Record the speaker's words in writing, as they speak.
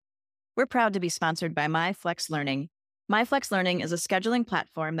We're proud to be sponsored by MyFlexLearning. MyFlexLearning is a scheduling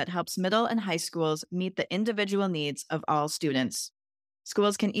platform that helps middle and high schools meet the individual needs of all students.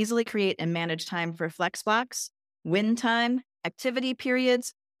 Schools can easily create and manage time for flex blocks, win time, activity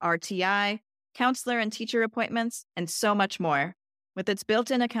periods, RTI, counselor and teacher appointments, and so much more. With its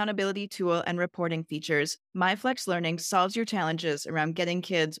built-in accountability tool and reporting features, MyFlexLearning solves your challenges around getting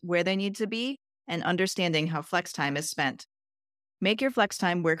kids where they need to be and understanding how flex time is spent. Make your flex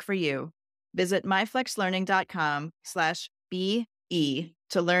time work for you. Visit myflexlearning.com/BE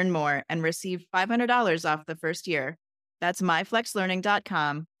to learn more and receive $500 off the first year. That's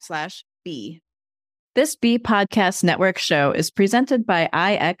myflexlearning.com/B. This B Podcast Network show is presented by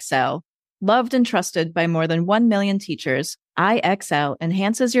IXL. Loved and trusted by more than 1 million teachers, IXL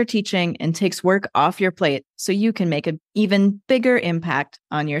enhances your teaching and takes work off your plate so you can make an even bigger impact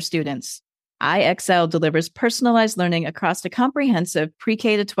on your students. IXL delivers personalized learning across a comprehensive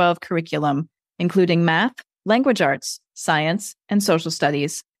pre-K to 12 curriculum, including math, language arts, science, and social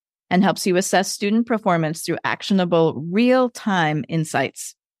studies, and helps you assess student performance through actionable, real-time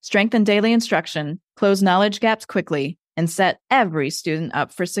insights, strengthen daily instruction, close knowledge gaps quickly, and set every student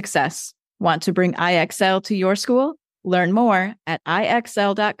up for success. Want to bring IXL to your school? Learn more at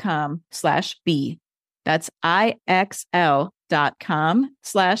ixl.com/B. That's ixl.com/BE.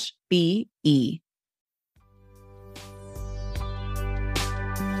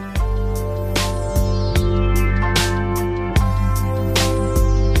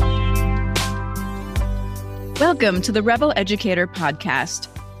 Welcome to the Rebel Educator Podcast,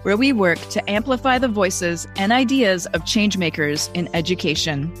 where we work to amplify the voices and ideas of changemakers in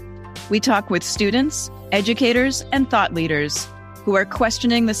education. We talk with students, educators, and thought leaders who are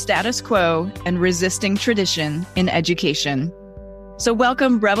questioning the status quo and resisting tradition in education. So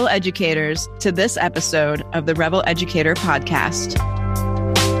welcome, Rebel Educators, to this episode of the Rebel Educator Podcast.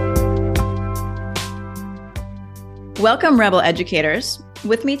 Welcome, Rebel Educators.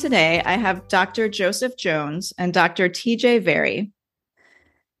 With me today, I have Dr. Joseph Jones and Dr. TJ Vari.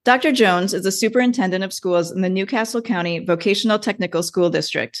 Dr. Jones is the superintendent of schools in the Newcastle County Vocational Technical School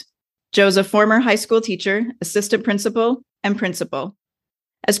District. Joe's a former high school teacher, assistant principal, and principal.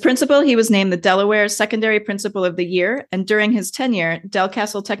 As principal, he was named the Delaware Secondary Principal of the Year, and during his tenure,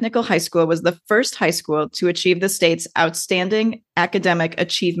 Delcastle Technical High School was the first high school to achieve the state's Outstanding Academic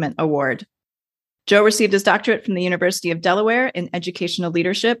Achievement Award. Joe received his doctorate from the University of Delaware in educational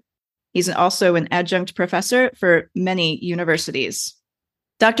leadership. He's also an adjunct professor for many universities.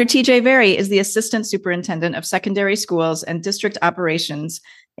 Dr. TJ Vari is the Assistant Superintendent of Secondary Schools and District Operations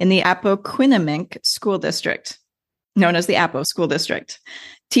in the Appoquinimink School District, known as the Appo School District.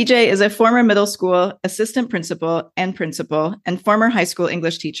 TJ is a former middle school assistant principal and former high school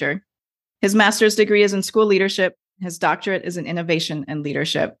English teacher. His master's degree is in school leadership. His doctorate is in innovation and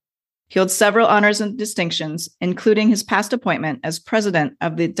leadership. He holds several honors and distinctions, including his past appointment as president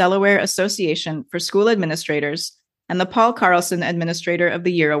of the Delaware Association for School Administrators and the Paul Carlson Administrator of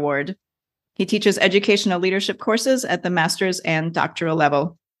the Year Award. He teaches educational leadership courses at the master's and doctoral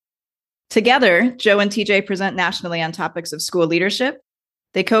level. Together, Joe and TJ present nationally on topics of school leadership.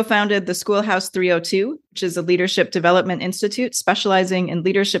 They co-founded the Schoolhouse 302, which is a leadership development institute specializing in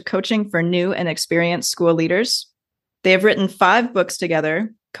leadership coaching for new and experienced school leaders. They have written 5 books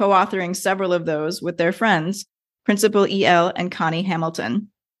together, co-authoring several of those with their friends, Principal E.L. and Connie Hamilton.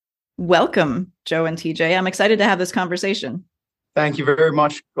 Welcome, Joe and TJ. I'm excited to have this conversation. Thank you very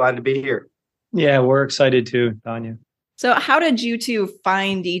much. Glad to be here. Yeah, we're excited too, Tanya. So how did you two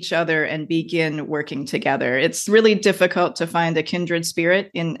find each other and begin working together? It's really difficult to find a kindred spirit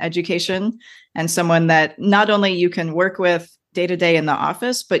in education and someone that not only you can work with day to day in the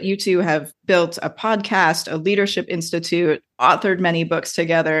office, but you two have built a podcast, a leadership institute, authored many books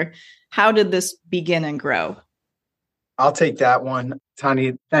together. How did this begin and grow? I'll take that one.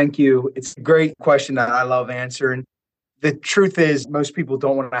 Tanya, thank you. It's a great question that I love answering. The truth is, most people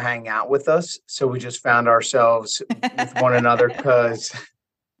don't want to hang out with us. So we just found ourselves with one another because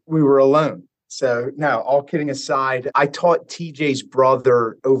we were alone. So no, all kidding aside, I taught TJ's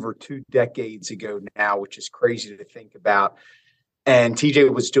brother over 2 decades ago now, which is crazy to think about. And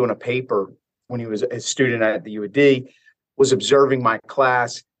TJ was doing a paper when he was a student at the UAD, was observing my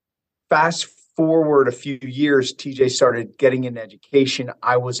class. Fast forward a few years, TJ started getting into education.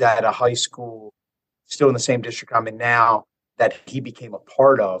 I was at a high school still in the same district I'm in now, that he became a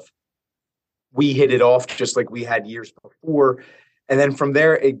part of. We hit it off just like we had years before. And then from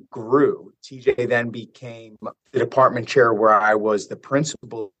there, it grew. TJ then became the department chair where I was the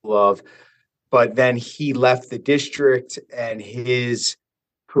principal of, but then he left the district and his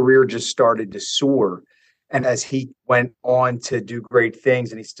career just started to soar. And as he went on to do great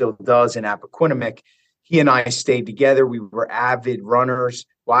things, and he still does in Appoquinimink, he and I stayed together. We were avid runners.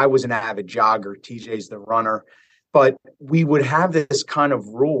 Well, I was an avid jogger. TJ's the runner. But we would have this kind of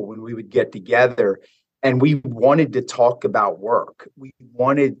rule when we would get together, and we wanted to talk about work. We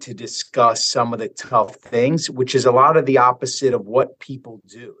wanted to discuss some of the tough things, which is a lot of the opposite of what people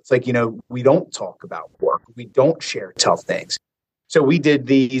do. It's like, we don't talk about work. We don't share tough things. So we did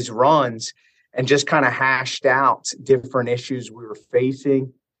these runs and just kind of hashed out different issues we were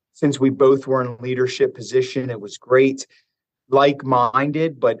facing. Since we both were in leadership position, it was great.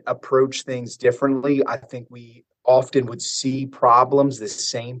 Like-minded, but approach things differently. I think we often would see problems the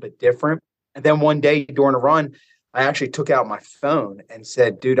same but different. And then one day during a run, I actually took out my phone and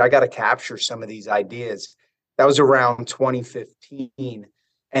said, dude, I got to capture some of these ideas. That was around 2015.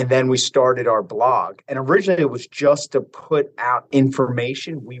 And then we started our blog. And originally it was just to put out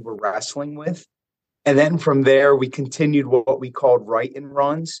information we were wrestling with. And then from there, we continued what we called write and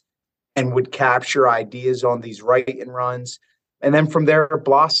runs and would capture ideas on these write and runs. And then from there, it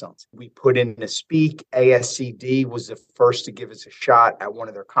blossomed. We put in a speak. ASCD was the first to give us a shot at one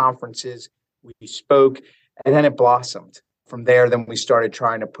of their conferences. We spoke, and then it blossomed. From there, then we started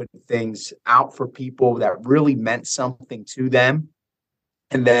trying to put things out for people that really meant something to them.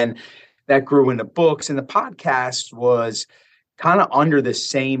 And then that grew into books. And the podcast was kind of under the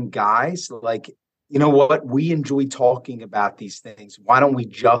same guise. Like, you know what? We enjoy talking about these things. Why don't we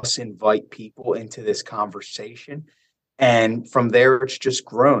just invite people into this conversation? And from there, it's just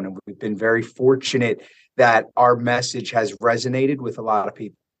grown. And we've been very fortunate that our message has resonated with a lot of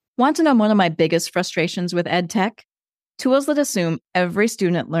people. Want to know one of my biggest frustrations with ed tech? Tools that assume every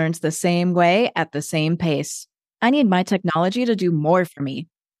student learns the same way at the same pace. I need my technology to do more for me.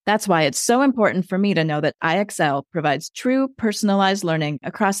 That's why it's so important for me to know that IXL provides true personalized learning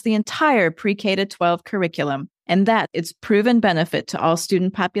across the entire pre-K to 12 curriculum, and that its proven benefit to all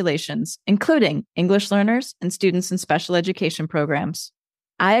student populations, including English learners and students in special education programs.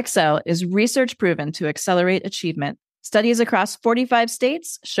 IXL is research proven to accelerate achievement. Studies across 45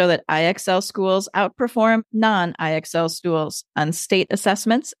 states show that IXL schools outperform non-IXL schools on state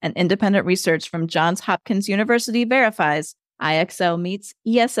assessments, and independent research from Johns Hopkins University verifies IXL meets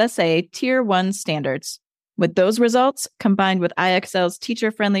ESSA Tier 1 standards. With those results, combined with IXL's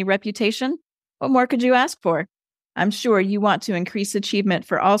teacher-friendly reputation, what more could you ask for? I'm sure you want to increase achievement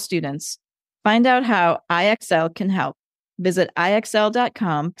for all students. Find out how IXL can help. Visit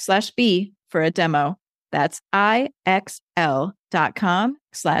IXL.com/B for a demo. That's IXL.com/BE.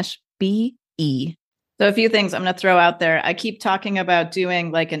 So a few things I'm going to throw out there. I keep talking about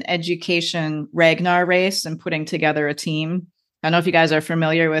doing like an education Ragnar race and putting together a team. I don't know if you guys are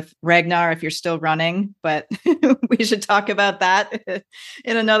familiar with Ragnar, if you're still running, but we should talk about that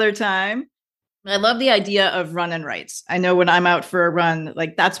in another time. I love the idea of run and writes. I know when I'm out for a run,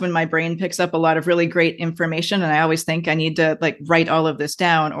 like that's when my brain picks up a lot of really great information. And I always think I need to like write all of this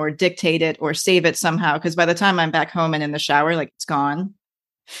down or dictate it or save it somehow. Because by the time I'm back home and in the shower, like it's gone.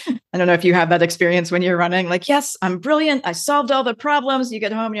 I don't know if you have that experience when you're running, like, yes, I'm brilliant. I solved all the problems. You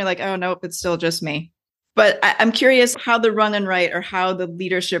get home and you're like, oh, nope, it's still just me. But I'm curious how the run and write or how the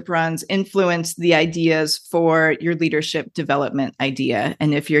leadership runs influence the ideas for your leadership development idea.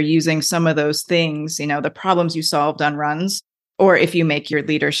 And if you're using some of those things, the problems you solved on runs, or if you make your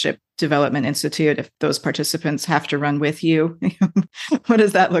leadership development institute, if those participants have to run with you, what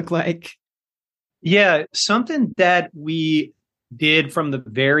does that look like? Yeah, something that we did from the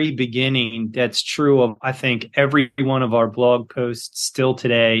very beginning that's true of, I think, every one of our blog posts still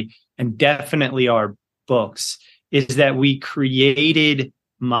today, and definitely our books, is that we created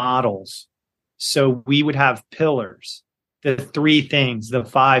models. So we would have pillars, the 3 things, the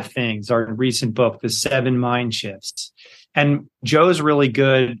 5 things, our recent book, the 7 mind shifts. And Joe's really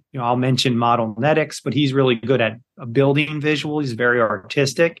good, I'll mention Modelnetics, but he's really good at a building visual. He's very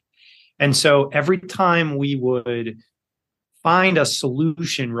artistic. And so every time we would find a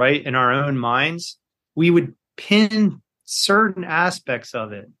solution, right, in our own minds, we would pin certain aspects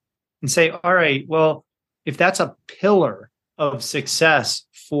of it and say, all right, well, if that's a pillar of success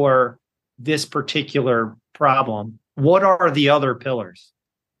for this particular problem, what are the other pillars?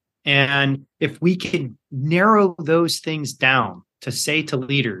 And if we can narrow those things down to say to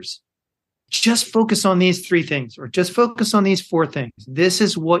leaders, just focus on these 3 things, or just focus on these 4 things. This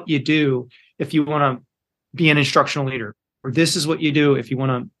is what you do if you want to be an instructional leader, or this is what you do if you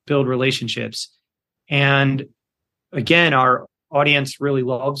want to build relationships. And again, our audience really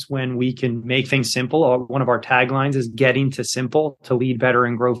loves when we can make things simple. One of our taglines is getting to simple to lead better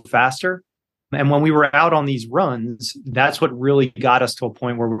and grow faster. And when we were out on these runs, that's what really got us to a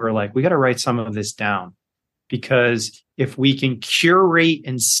point where we were like, we got to write some of this down. because if we can curate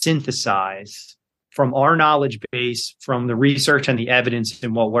and synthesize from our knowledge base, from the research and the evidence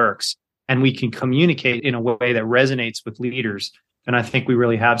and what works, and we can communicate in a way that resonates with leaders, then I think we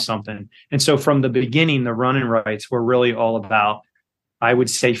really have something. And so from the beginning, the run and writes were really all about, I would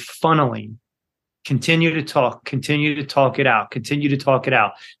say, funneling. Continue to talk it out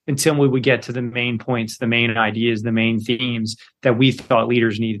until we would get to the main points, the main ideas, the main themes that we thought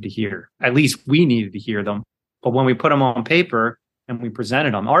leaders needed to hear. At least we needed to hear them. But when we put them on paper and we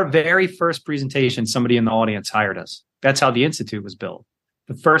presented them, our very first presentation, somebody in the audience hired us. That's how the Institute was built.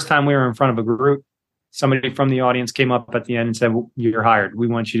 The first time we were in front of a group, somebody from the audience came up at the end and said, well, you're hired. We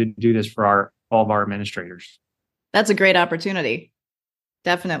want you to do this for all of our administrators. That's a great opportunity.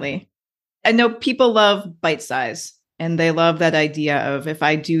 Definitely. I know people love bite size, and they love that idea of, if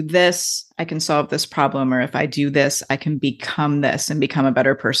I do this, I can solve this problem, or if I do this, I can become this and become a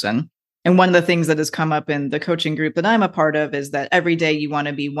better person. And one of the things that has come up in the coaching group that I'm a part of is that every day you want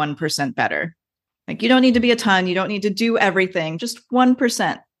to be 1% better. Like, you don't need to be a ton. You don't need to do everything, just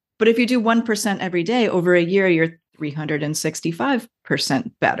 1%. But if you do 1% every day over a year, you're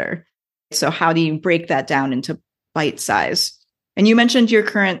 365% better. So how do you break that down into bite size? And you mentioned your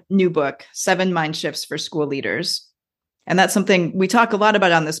current new book, 7 Mind Shifts for School Leaders. And that's something we talk a lot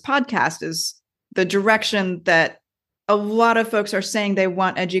about on this podcast, is the direction that a lot of folks are saying they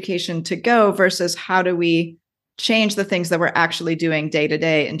want education to go, versus how do we change the things that we're actually doing day to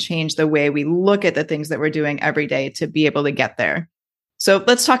day and change the way we look at the things that we're doing every day to be able to get there. So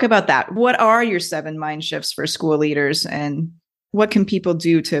let's talk about that. What are your 7 mind shifts for school leaders, and what can people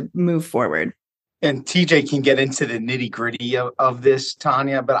do to move forward? And TJ can get into the nitty gritty of this,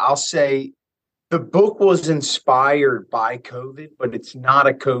 Tanya, but I'll say the book was inspired by COVID, but it's not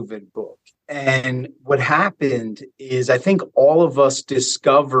a COVID book. And what happened is, I think all of us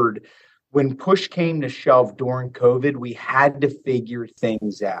discovered when push came to shove during COVID, we had to figure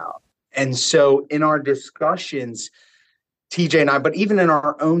things out. And so in our discussions, TJ and I, but even in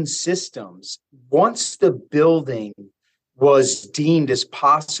our own systems, once the building was deemed as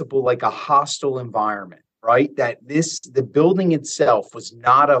possible like a hostile environment, right? That the building itself was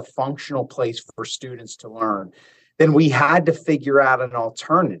not a functional place for students to learn, then we had to figure out an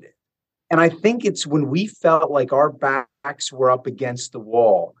alternative. And I think it's when we felt like our backs were up against the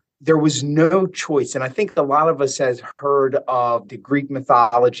wall, there was no choice. And I think a lot of us has heard of the Greek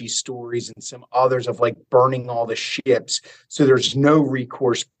mythology stories and some others of like burning all the ships. So there's no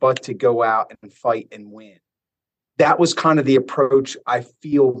recourse but to go out and fight and win. That was kind of the approach I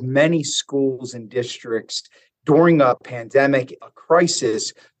feel many schools and districts during a pandemic, a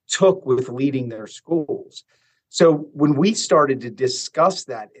crisis, took with leading their schools. So when we started to discuss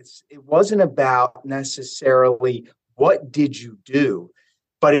that, it wasn't about necessarily what did you do,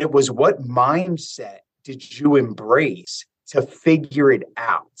 but it was what mindset did you embrace to figure it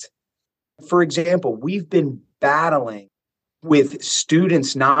out. For example, we've been battling with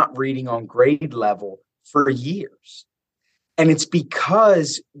students not reading on grade level for years. And it's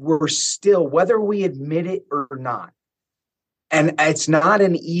because we're still, whether we admit it or not, and it's not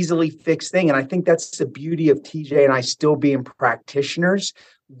an easily fixed thing. And I think that's the beauty of TJ and I still being practitioners.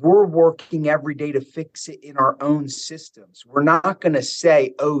 We're working every day to fix it in our own systems. We're not going to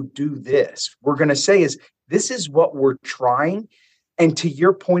say, oh, do this. We're going to say this is what we're trying. And to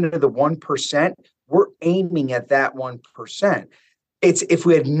your point of the 1%, we're aiming at that 1%. It's if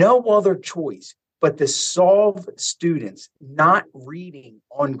we had no other choice but to solve students not reading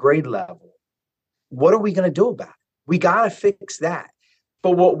on grade level, what are we going to do about it? We got to fix that.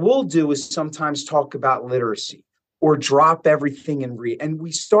 But what we'll do is sometimes talk about literacy or drop everything and read. And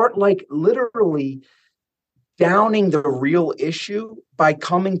we start like literally downing the real issue by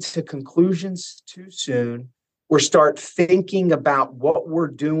coming to conclusions too soon, or start thinking about what we're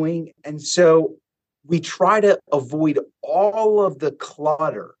doing. And so we try to avoid all of the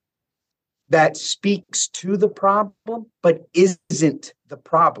clutter that speaks to the problem, but isn't the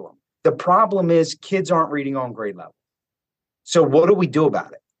problem. The problem is kids aren't reading on grade level. So what do we do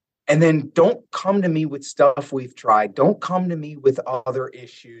about it? And then don't come to me with stuff we've tried. Don't come to me with other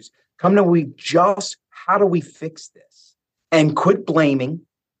issues. Come to me just, how do we fix this? And quit blaming.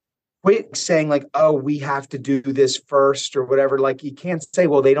 Quit saying like, oh, we have to do this first or whatever. Like you can't say,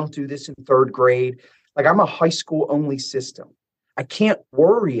 well, they don't do this in 3rd grade. Like I'm a high school only system. I can't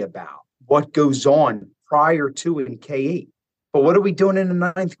worry about what goes on prior to in K-8. But what are we doing in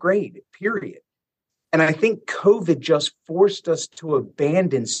the 9th grade, period? And I think COVID just forced us to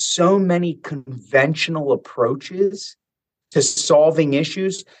abandon so many conventional approaches to solving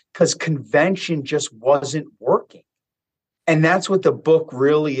issues because convention just wasn't working. And that's what the book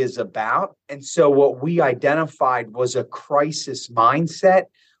really is about. And so what we identified was a crisis mindset.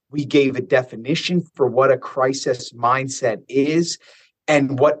 We gave a definition for what a crisis mindset is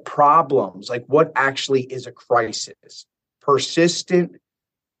and what problems, like what actually is a crisis. Persistent,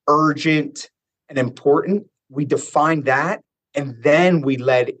 urgent, and important. We defined that. And then we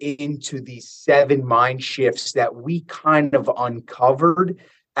led into these 7 mind shifts that we kind of uncovered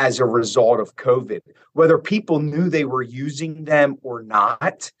as a result of COVID. Whether people knew they were using them or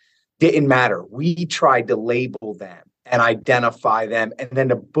not, didn't matter. We tried to label them and identify them. And then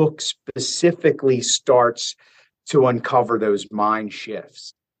the book specifically starts to uncover those mind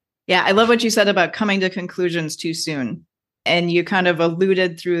shifts. Yeah, I love what you said about coming to conclusions too soon. And you kind of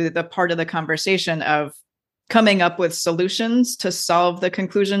alluded through the part of the conversation of coming up with solutions to solve the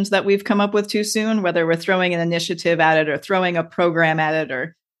conclusions that we've come up with too soon, whether we're throwing an initiative at it or throwing a program at it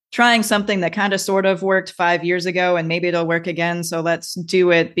or trying something that kind of sort of worked 5 years ago and maybe it'll work again. So let's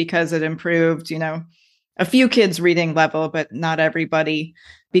do it because it improved, a few kids' reading level, but not everybody,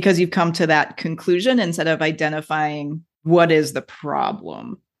 because you've come to that conclusion instead of identifying what is the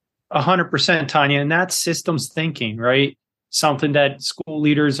problem. 100%, Tanya. And that's systems thinking, right? Something that school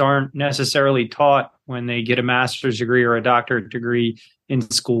leaders aren't necessarily taught when they get a master's degree or a doctorate degree in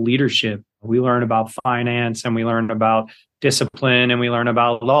school leadership. We learn about finance and we learn about discipline and we learn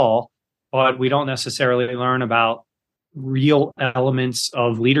about law, but we don't necessarily learn about real elements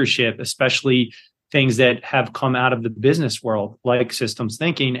of leadership, especially things that have come out of the business world, like systems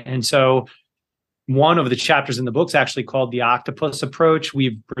thinking. And so one of the chapters in the book is actually called the octopus approach.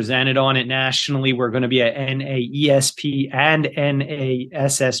 We've presented on it nationally. We're going to be at NAESP and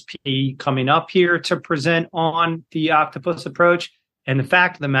NASSP coming up here to present on the octopus approach. And the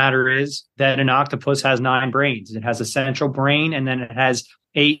fact of the matter is that an octopus has 9 brains. It has a central brain, and then it has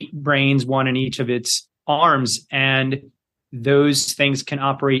 8 brains, one in each of its arms. And those things can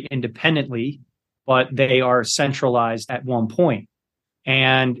operate independently, but they are centralized at one point.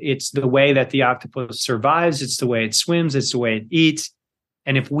 And it's the way that the octopus survives. It's the way it swims. It's the way it eats.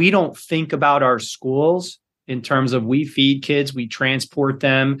 And if we don't think about our schools in terms of we feed kids, we transport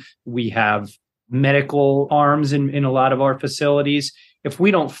them, we have medical arms in a lot of our facilities. If we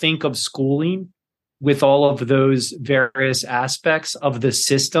don't think of schooling with all of those various aspects of the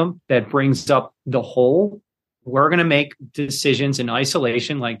system that brings up the whole, we're going to make decisions in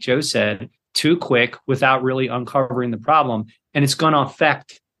isolation, like Joe said, too quick without really uncovering the problem. And it's going to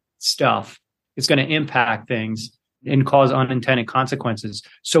affect stuff. It's going to impact things and cause unintended consequences.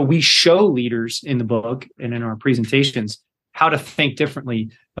 So we show leaders in the book and in our presentations how to think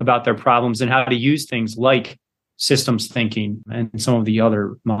differently about their problems and how to use things like systems thinking and some of the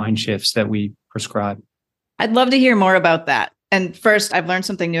other mind shifts that we prescribe. I'd love to hear more about that. And first, I've learned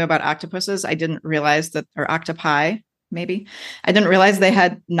something new about octopuses. I didn't realize that, or octopi, maybe. I didn't realize they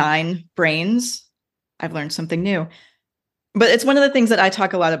had 9 brains. I've learned something new. But it's one of the things that I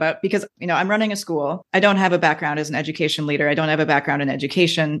talk a lot about because, I'm running a school. I don't have a background as an education leader. I don't have a background in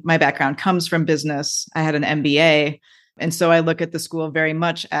education. My background comes from business. I had an MBA. And so I look at the school very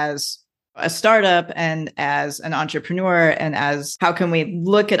much as a startup and as an entrepreneur and as how can we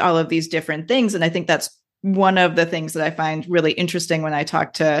look at all of these different things. And I think that's one of the things that I find really interesting when I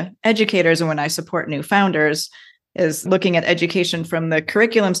talk to educators and when I support new founders is looking at education from the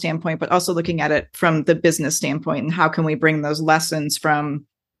curriculum standpoint, but also looking at it from the business standpoint. And how can we bring those lessons from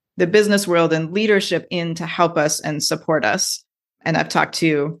the business world and leadership in to help us and support us? And I've talked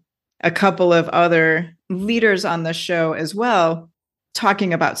to a couple of other leaders on the show as well,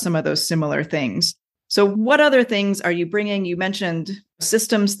 talking about some of those similar things. So what other things are you bringing? You mentioned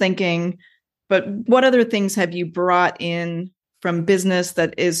systems thinking, but what other things have you brought in from business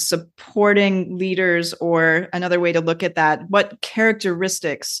that is supporting leaders, or another way to look at that? What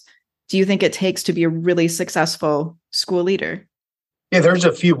characteristics do you think it takes to be a really successful school leader? Yeah, there's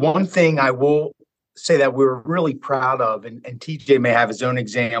a few. One thing I will say that we're really proud of, and TJ may have his own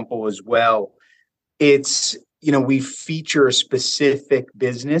example as well. It's, we feature a specific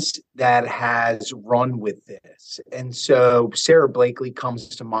business that has run with this. And so Sarah Blakely comes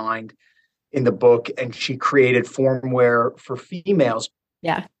to mind in the book, and she created formwear for females.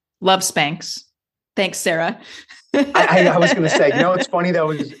 Yeah. Love Spanx. Thanks, Sarah. I was going to say, it's funny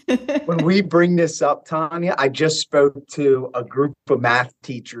though, is when we bring this up, Tanya, I just spoke to a group of math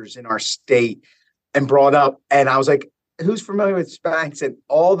teachers in our state and brought up, and I was like, who's familiar with Spanx? And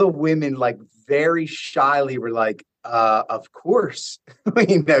all the women very shyly were like, of course, we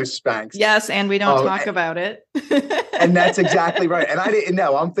know Spanx. Yes, and we don't talk about it. And that's exactly right. And I didn't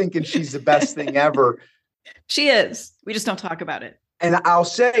know. I'm thinking she's the best thing ever. She is. We just don't talk about it. And I'll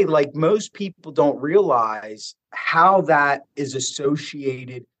say, most people don't realize how that is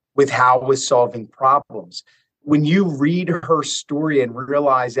associated with how we're solving problems. When you read her story and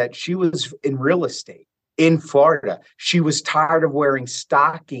realize that she was in real estate in Florida, she was tired of wearing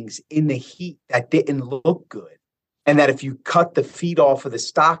stockings in the heat that didn't look good. And that if you cut the feet off of the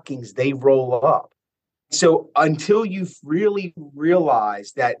stockings, they roll up. So until you've really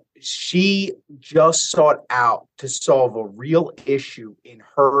realized that she just sought out to solve a real issue in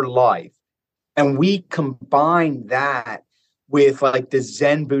her life, and we combine that with like the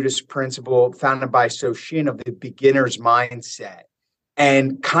Zen Buddhist principle founded by Soshin of the beginner's mindset,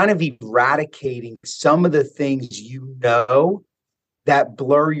 and kind of eradicating some of the things that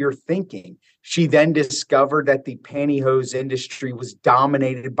blur your thinking. She then discovered that the pantyhose industry was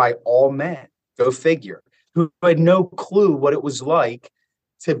dominated by all men, go figure, who had no clue what it was like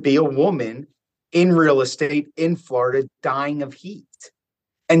to be a woman in real estate in Florida dying of heat.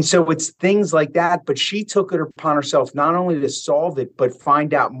 And so it's things like that, but she took it upon herself not only to solve it, but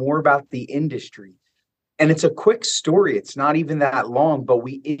find out more about the industry. And it's a quick story. It's not even that long, but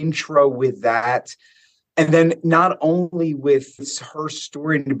we intro with that. And then not only with her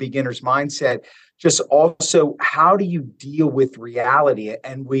story in the beginner's mindset, just also how do you deal with reality?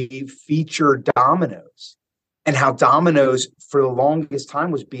 And we feature Domino's and how Domino's for the longest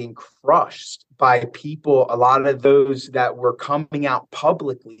time was being crushed by people. A lot of those that were coming out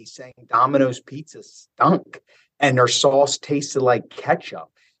publicly saying Domino's pizza stunk and their sauce tasted like ketchup.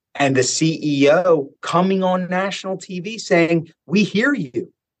 And the CEO coming on national TV saying, we hear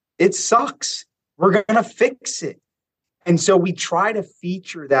you. It sucks. We're going to fix it. And so we try to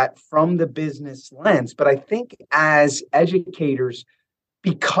feature that from the business lens. But I think as educators,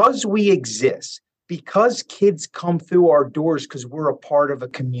 because we exist, because kids come through our doors because we're a part of a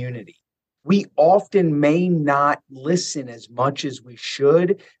community, we often may not listen as much as we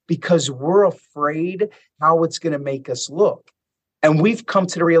should because we're afraid how it's going to make us look. And we've come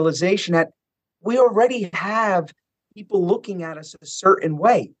to the realization that we already have people looking at us a certain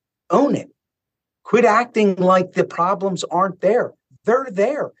way. Own it. Quit acting like the problems aren't there. They're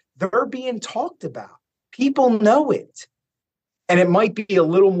there. They're being talked about. People know it. And it might be a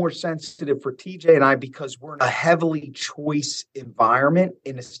little more sensitive for TJ and I because we're in a heavily choice environment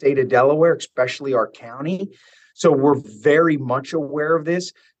in the state of Delaware, especially our county. So we're very much aware of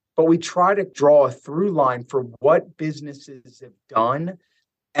this, but we try to draw a through line for what businesses have done.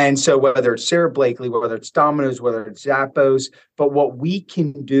 And so whether it's Sarah Blakely, whether it's Domino's, whether it's Zappos, but what we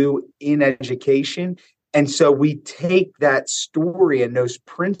can do in education. And so we take that story and those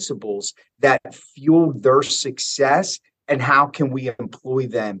principles that fueled their success and how can we employ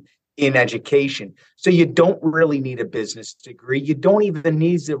them in education. So you don't really need a business degree. You don't even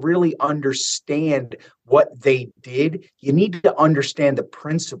need to really understand what they did. You need to understand the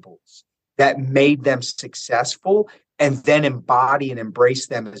principles that made them successful and then embody and embrace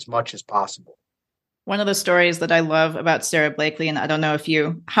them as much as possible. One of the stories that I love about Sarah Blakely, and I don't know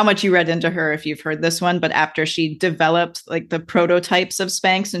how much you read into her, if you've heard this one, but after she developed like the prototypes of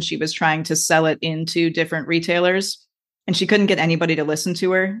Spanx and she was trying to sell it into different retailers and she couldn't get anybody to listen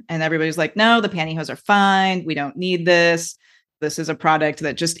to her. And everybody's like, no, the pantyhose are fine. We don't need this. This is a product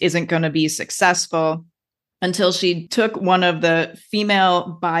that just isn't going to be successful, until she took one of the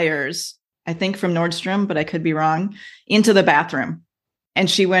female buyers, I think from Nordstrom, but I could be wrong, into the bathroom. And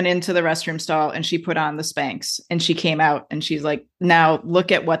she went into the restroom stall and she put on the Spanx and she came out and she's like, now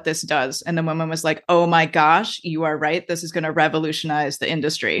look at what this does. And the woman was like, oh my gosh, you are right. This is going to revolutionize the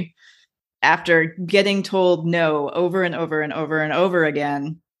industry. After getting told no over and over and over and over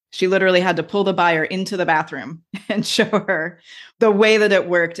again, she literally had to pull the buyer into the bathroom and show her the way that it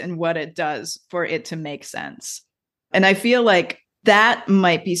worked and what it does for it to make sense. And I feel like that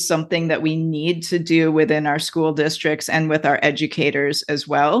might be something that we need to do within our school districts and with our educators as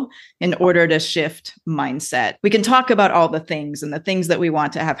well, in order to shift mindset. We can talk about all the things and the things that we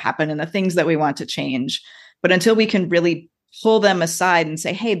want to have happen and the things that we want to change. But until we can really pull them aside and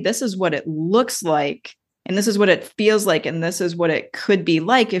say, hey, this is what it looks like, and this is what it feels like, and this is what it could be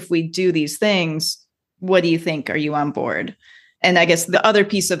like if we do these things. What do you think? Are you on board? And I guess the other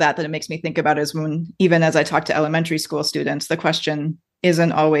piece of that it makes me think about is when, even as I talk to elementary school students, the question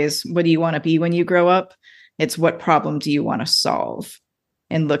isn't always, what do you want to be when you grow up? It's what problem do you want to solve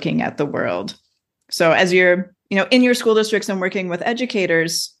in looking at the world? So as you're, in your school districts and working with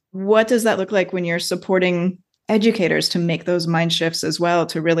educators, what does that look like when you're supporting educators to make those mind shifts as well,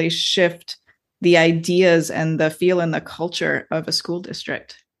 to really shift the ideas and the feel and the culture of a school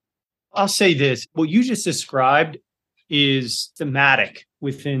district? I'll say this. What you just described is thematic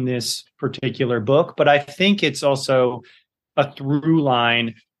within this particular book, but I think it's also a through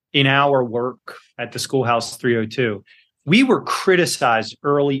line in our work at the Schoolhouse 302, we were criticized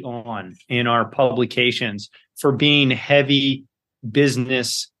early on in our publications for being heavy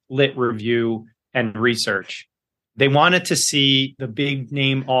business lit review and research. They wanted to see the big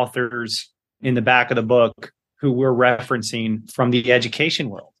name authors in the back of the book who we're referencing from the education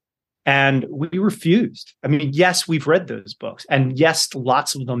world. And we refused. I mean, yes, we've read those books. And yes,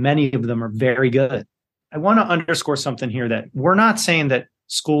 lots of them, many of them are very good. I want to underscore something here that we're not saying that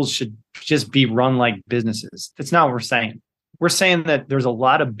schools should just be run like businesses. That's not what we're saying. We're saying that there's a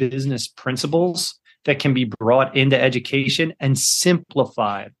lot of business principles that can be brought into education and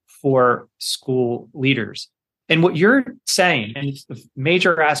simplified for school leaders. And what you're saying, and it's the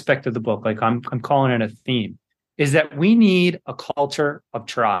major aspect of the book, like I'm calling it a theme, is that we need a culture of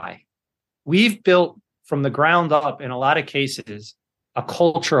try. We've built from the ground up, in a lot of cases, a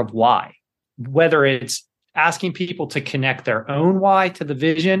culture of why, whether it's asking people to connect their own why to the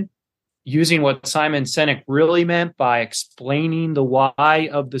vision, using what Simon Sinek really meant by explaining the why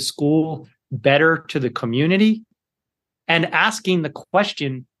of the school better to the community, and asking the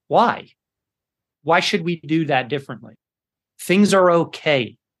question, why? Why should we do that differently? Things are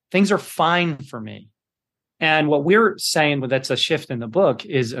okay. Things are fine for me. And what we're saying, that's a shift in the book,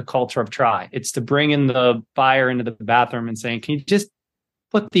 is a culture of try. It's to bring in the buyer into the bathroom and saying, can you just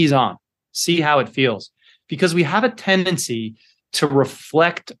put these on, see how it feels? Because we have a tendency to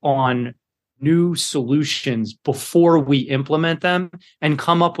reflect on new solutions before we implement them and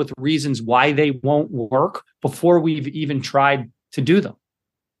come up with reasons why they won't work before we've even tried to do them.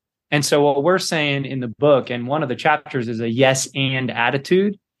 And so what we're saying in the book, and one of the chapters, is a yes and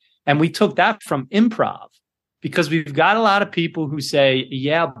attitude. And we took that from improv, because we've got a lot of people who say,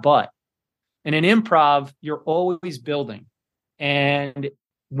 yeah, but. And in improv, you're always building. And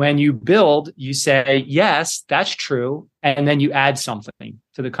when you build, you say, yes, that's true. And then you add something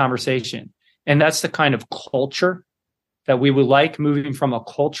to the conversation. And that's the kind of culture that we would like, moving from a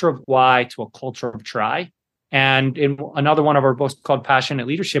culture of why to a culture of try. And in another one of our books called Passionate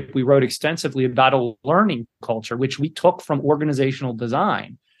Leadership, we wrote extensively about a learning culture, which we took from organizational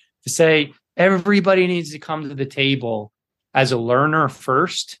design to say everybody needs to come to the table as a learner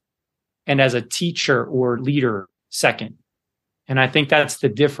first and as a teacher or leader second. And I think that's the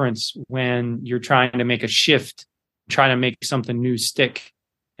difference when you're trying to make a shift, trying to make something new stick,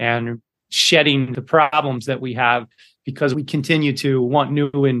 and shedding the problems that we have because we continue to want new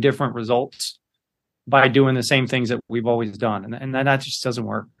and different results by doing the same things that we've always done. And that just doesn't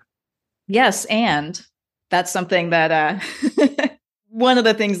work. Yes. And that's something that one of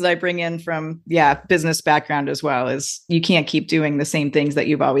the things that I bring in from, business background as well is you can't keep doing the same things that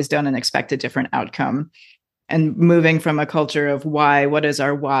you've always done and expect a different outcome. And moving from a culture of why, what is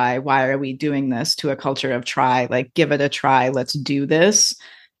our why? Why are we doing this, to a culture of try, like give it a try, let's do this,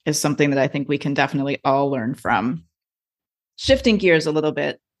 is something that I think we can definitely all learn from. Shifting gears a little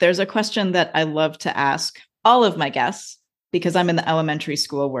bit, there's a question that I love to ask all of my guests because I'm in the elementary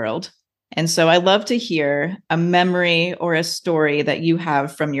school world. And so I love to hear a memory or a story that you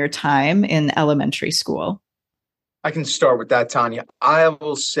have from your time in elementary school. I can start with that, Tanya. I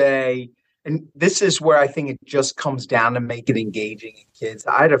will say, and this is where I think it just comes down to make it engaging in kids.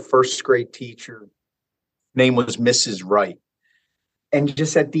 I had a first grade teacher, name was Mrs. Wright. And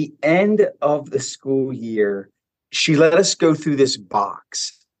just at the end of the school year, she let us go through this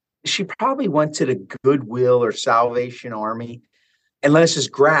box. She probably went to the Goodwill or Salvation Army and let us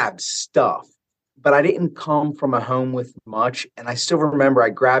just grab stuff. But I didn't come from a home with much. And I still remember I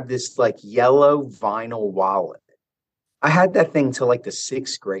grabbed this like yellow vinyl wallet. I had that thing till like the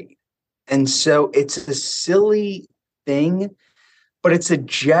 6th grade. And so it's a silly thing, but it's a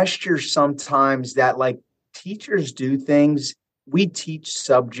gesture sometimes that like teachers do things. We teach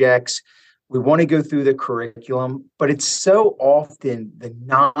subjects. We want to go through the curriculum, but it's so often the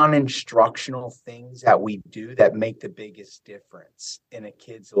non-instructional things that we do that make the biggest difference in a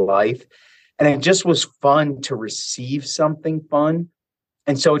kid's life. And it just was fun to receive something fun.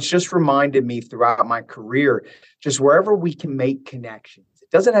 And so it's just reminded me throughout my career, just wherever we can make connections.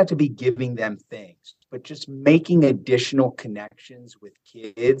 It doesn't have to be giving them things, but just making additional connections with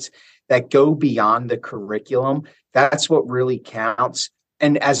kids that go beyond the curriculum. That's what really counts.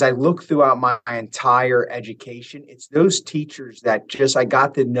 And as I look throughout my entire education, it's those teachers that just I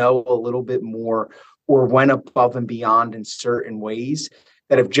got to know a little bit more or went above and beyond in certain ways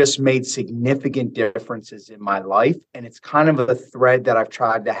that have just made significant differences in my life. And it's kind of a thread that I've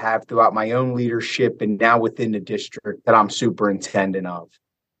tried to have throughout my own leadership and now within the district that I'm superintendent of.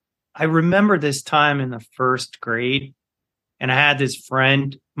 I remember this time in the 1st grade, and I had this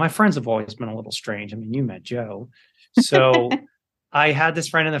friend. My friends have always been a little strange. I mean, you met Joe. So I had this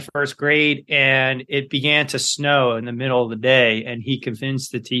friend in the first grade, and it began to snow in the middle of the day, and he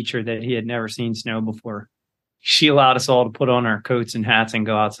convinced the teacher that he had never seen snow before. She allowed us all to put on our coats and hats and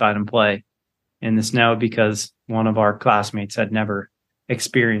go outside and play in the snow because one of our classmates had never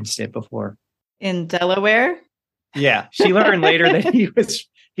experienced it before. In Delaware? Yeah. She learned later that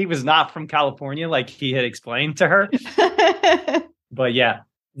he was not from California, like he had explained to her. But yeah,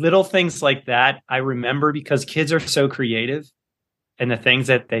 little things like that I remember because kids are so creative and the things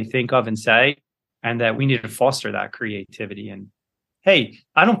that they think of and say, and that we need to foster that creativity. And hey,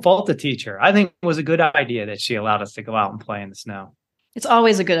 I don't fault the teacher. I think it was a good idea that she allowed us to go out and play in the snow. It's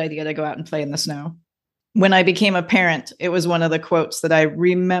always a good idea to go out and play in the snow. When I became a parent, it was one of the quotes that I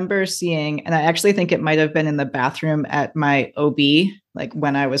remember seeing. And I actually think it might have been in the bathroom at my OB, like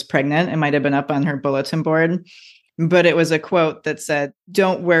when I was pregnant. It might have been up on her bulletin board. But it was a quote that said,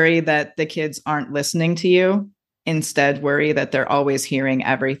 "Don't worry that the kids aren't listening to you. Instead, worry that they're always hearing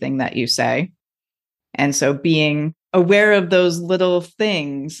everything that you say." And so being aware of those little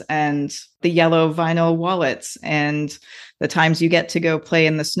things and the yellow vinyl wallets and the times you get to go play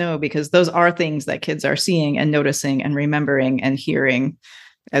in the snow, because those are things that kids are seeing and noticing and remembering and hearing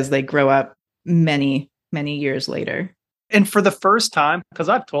as they grow up many, many years later. And for the first time, because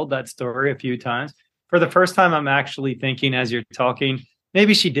I've told that story a few times, for the first time, I'm actually thinking as you're talking,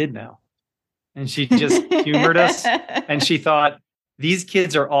 maybe she did know. And she just humored us. And she thought, these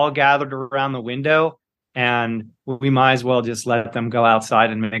kids are all gathered around the window, and we might as well just let them go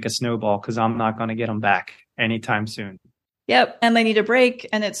outside and make a snowball because I'm not going to get them back anytime soon. Yep. And they need a break,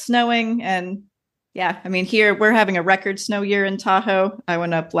 and it's snowing. And yeah, I mean, here we're having a record snow year in Tahoe. I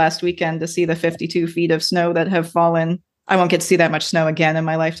went up last weekend to see the 52 feet of snow that have fallen. I won't get to see that much snow again in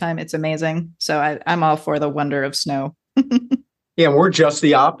my lifetime. It's amazing. So I'm all for the wonder of snow. Yeah, and we're just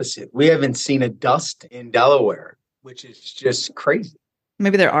the opposite. We haven't seen a dust in Delaware, which is just crazy.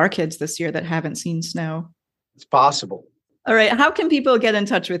 Maybe there are kids this year that haven't seen snow. It's possible. All right. How can people get in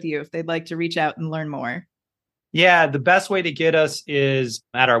touch with you if they'd like to reach out and learn more? Yeah, the best way to get us is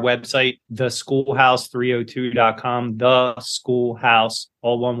at our website, theschoolhouse302.com, theschoolhouse,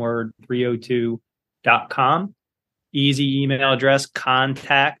 all one word, 302.com. Easy email address,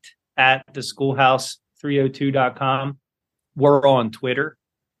 contact@theschoolhouse302.com. We're on Twitter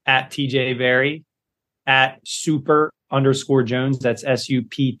 @TJ Vari, @super_Jones. That's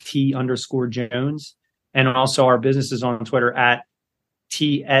SUPT_Jones. And also our business is on Twitter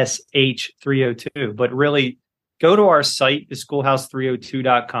 @TSH302. But really, go to our site,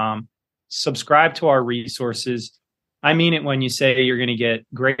 theschoolhouse302.com. Subscribe to our resources. I mean it when you say you're going to get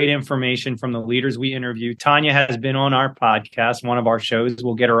great information from the leaders we interview. Tanya has been on our podcast, one of our shows.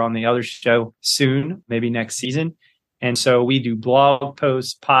 We'll get her on the other show soon, maybe next season. And so we do blog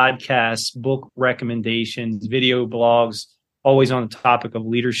posts, podcasts, book recommendations, video blogs, always on the topic of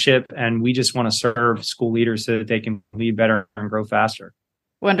leadership. And we just want to serve school leaders so that they can lead better and grow faster.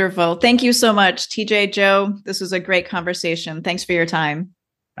 Wonderful. Thank you so much, TJ, Joe. This was a great conversation. Thanks for your time.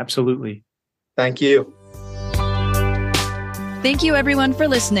 Absolutely. Thank you. Thank you, everyone, for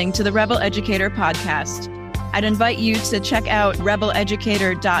listening to the Rebel Educator podcast. I'd invite you to check out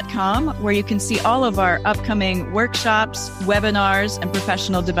rebeleducator.com, where you can see all of our upcoming workshops, webinars, and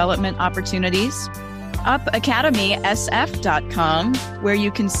professional development opportunities. upacademysf.com, where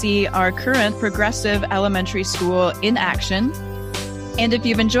you can see our current progressive elementary school in action. And if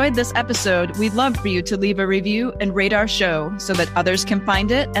you've enjoyed this episode, we'd love for you to leave a review and rate our show so that others can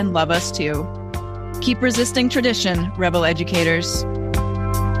find it and love us too. Keep resisting tradition, Rebel Educators.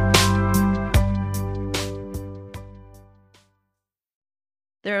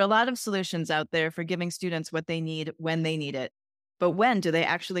 There are a lot of solutions out there for giving students what they need when they need it. But when do they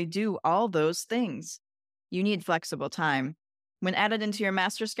actually do all those things? You need flexible time. When added into your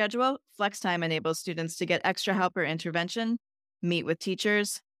master schedule, Flex Time enables students to get extra help or intervention, meet with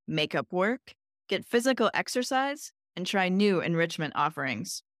teachers, make up work, get physical exercise, and try new enrichment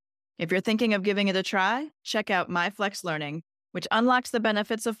offerings. If you're thinking of giving it a try, check out My Flex Learning, which unlocks the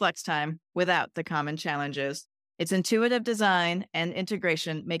benefits of Flex Time without the common challenges. Its intuitive design and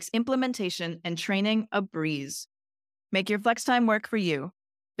integration makes implementation and training a breeze. Make your Flex Time work for you.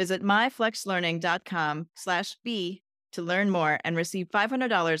 Visit myflexlearning.com/B to learn more and receive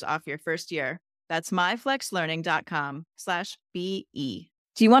 $500 off your first year. That's myflexlearning.com/BE.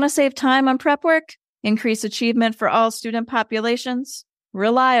 Do you want to save time on prep work? Increase achievement for all student populations?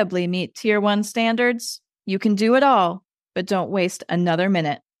 Reliably meet Tier 1 standards? You can do it all, but don't waste another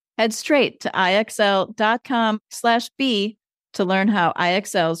minute. Head straight to ixl.com/B to learn how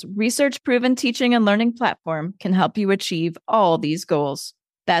IXL's research-proven teaching and learning platform can help you achieve all these goals.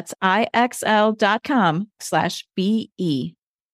 That's ixl.com/BE.